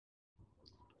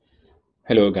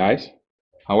Hello guys,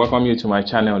 I welcome you to my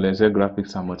channel Laser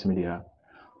Graphics and Multimedia.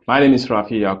 My name is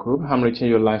Rafi Yakub. I'm reaching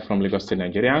you live from Lagos State,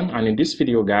 Nigeria, and in this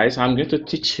video guys, I'm going to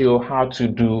teach you how to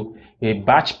do a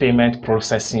batch payment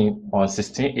processing on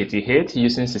 1688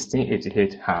 using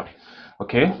 1688 app.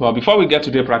 Okay, well, before we get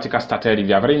to the practical started, if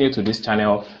you are very new to this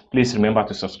channel, please remember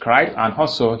to subscribe and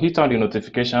also hit on the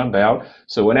notification bell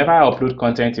so whenever I upload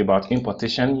content about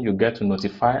importation, you get to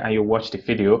notify and you watch the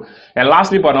video. And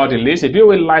lastly but not the least, if you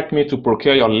would like me to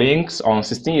procure your links on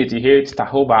 1688,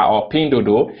 Tahoba or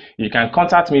Pindodo, you can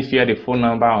contact me via the phone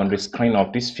number on the screen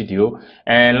of this video.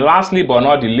 And lastly but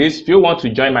not the least, if you want to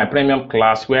join my premium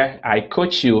class where I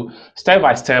coach you step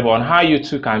by step on how you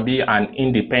too can be an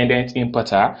independent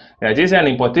importer, this is an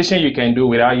importation you can do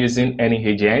without using any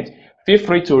agent. Feel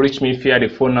free to reach me via the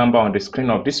phone number on the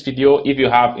screen of this video if you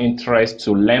have interest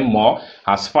to learn more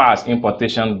as far as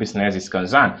importation business is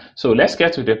concerned. So let's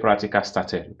get to the practical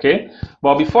started, okay?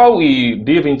 But before we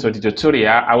dive into the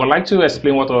tutorial, I would like to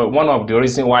explain one of the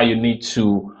reasons why you need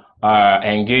to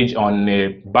engage on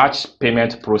a batch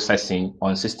payment processing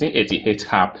on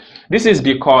 1688 app. This is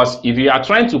because if you are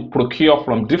trying to procure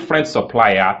from different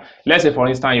supplier, let's say for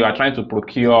instance you are trying to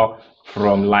procure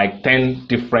from like 10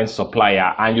 different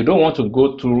supplier and you don't want to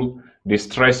go through the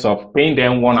stress of paying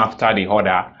them one after the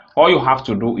other, all you have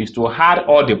to do is to add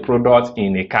all the products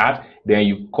in a cart, then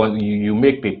you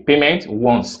make the payment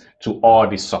once to all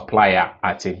the supplier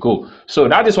at a go. So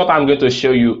that is what I'm going to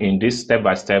show you in this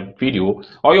step-by-step video.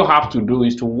 All you have to do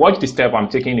is to watch the step I'm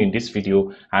taking in this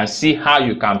video and see how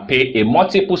you can pay a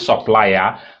multiple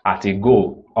supplier at a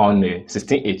go on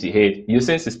 1688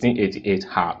 using 1688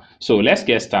 app. So let's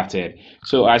get started.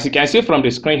 So as you can see from the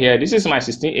screen here, this is my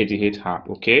 1688 app,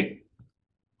 okay?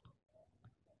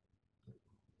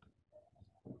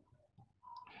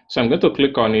 So I'm going to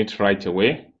click on it right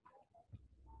away.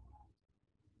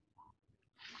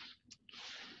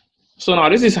 So now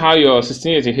this is how your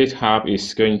 1688 app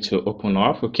is going to open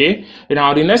up, okay? And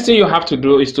now the next thing you have to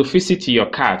do is to visit your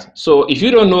cart. So if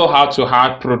you don't know how to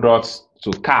add products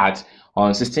to cart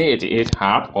on 1688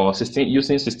 app or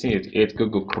using 1688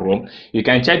 Google Chrome, you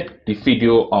can check the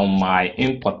video on my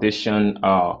importation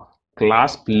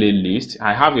class playlist.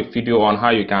 I have a video on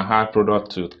how you can add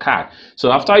product to cart.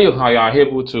 So after you are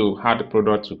able to add the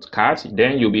product to cart,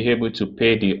 then you'll be able to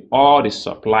pay all the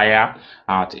supplier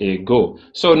at a go.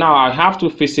 So now I have to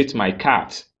visit my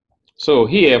cart. So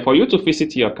here, for you to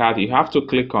visit your cart, you have to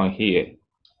click on here,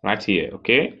 right here,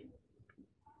 okay?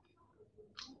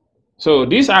 So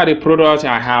these are the products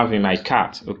I have in my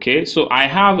cart, okay? So I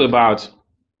have about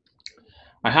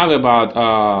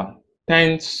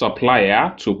 10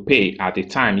 supplier to pay at a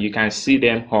time. You can see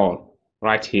them all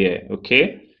right here,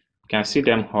 okay? You can see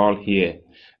them all here.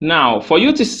 Now, for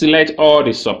you to select all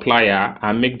the supplier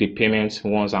and make the payments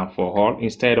once and for all,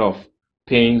 instead of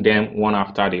paying them one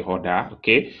after the other,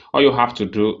 okay? All you have to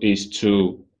do is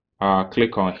to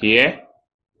click on here,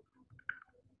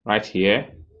 right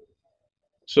here.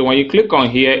 So when you click on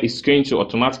here, it's going to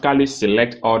automatically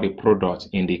select all the products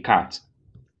in the cart.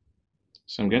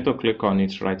 So I'm going to click on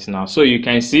it right now. So you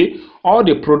can see all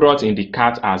the products in the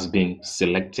cart has been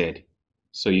selected.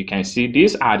 So you can see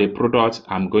these are the products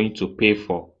I'm going to pay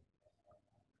for.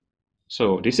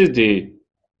 So this is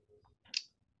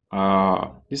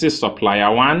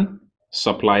supplier 1,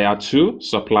 supplier 2,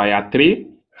 supplier 3,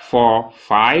 4,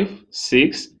 5,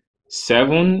 6,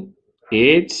 7,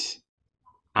 8,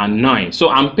 and 9. So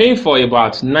I'm paying for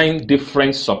about 9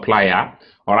 different supplier.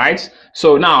 All right.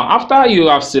 So now after you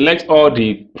have selected all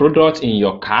the products in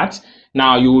your cart,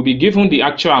 now you will be given the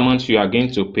actual amount you are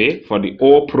going to pay for the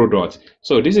whole product.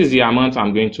 So this is the amount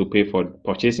I'm going to pay for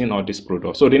purchasing all this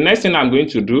product. So the next thing I'm going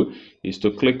to do is to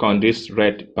click on this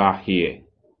red bar here.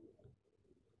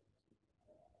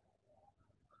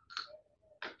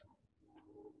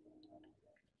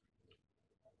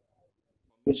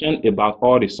 About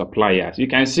all the suppliers. You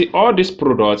can see all these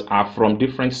products are from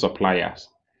different suppliers.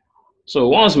 So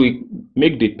once we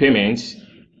make the payments,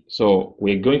 so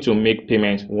we're going to make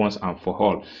payments once and for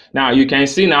all. Now you can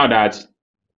see now that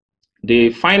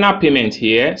the final payment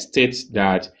here states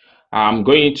that I'm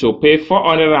going to pay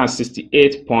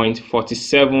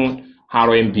 468.47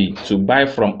 RMB to buy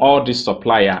from all this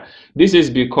supplier. This is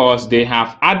because they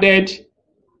have added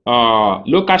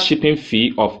local shipping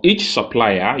fee of each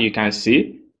supplier. You can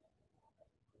see.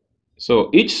 So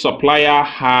each supplier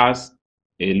has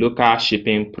a local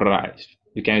shipping price.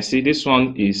 You can see this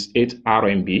one is 8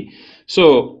 RMB.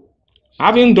 So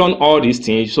having done all these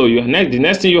things, so the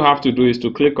next thing you have to do is to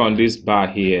click on this bar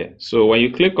here. So when you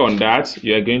click on that,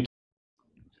 you are going to,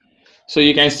 so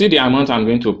you can see the amount I'm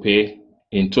going to pay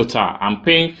in total. I'm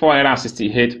paying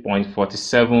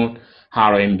 468.47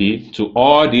 RMB to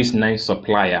all these 9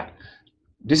 suppliers.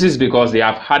 This is because they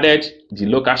have added the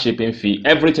local shipping fee.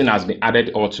 Everything has been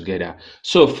added all together.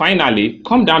 So finally,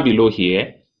 come down below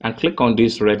here and click on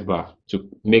this red bar to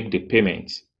make the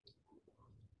payment.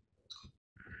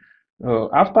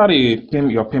 After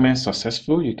your payment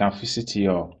successful, you can visit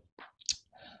your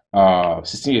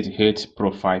 1688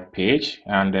 profile page,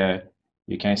 and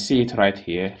you can see it right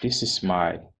here. This is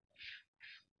my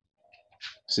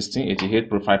 1688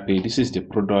 profile page. This is the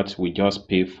product we just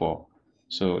paid for.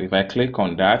 So if I click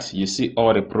on that, you see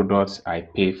all the products I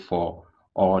pay for,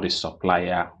 all the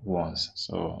supplier ones.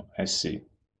 So let's see.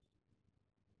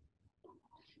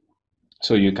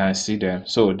 So you can see them.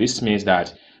 So this means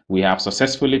that we have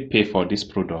successfully paid for this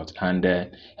product, and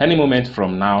any moment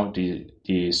from now,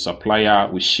 the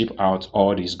supplier will ship out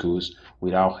all these goods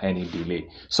without any delay.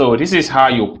 So this is how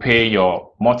you pay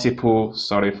your multiple,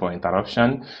 sorry for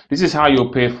interruption, this is how you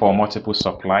pay for multiple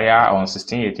supplier on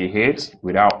 1688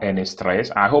 without any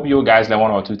stress. I hope you guys learn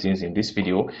 1 or 2 things in this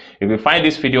video. If you find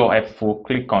this video helpful,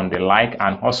 click on the like,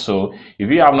 and also if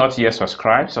you have not yet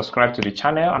subscribed to the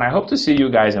channel, and I hope to see you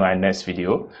guys in my next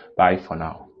video. Bye for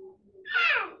now.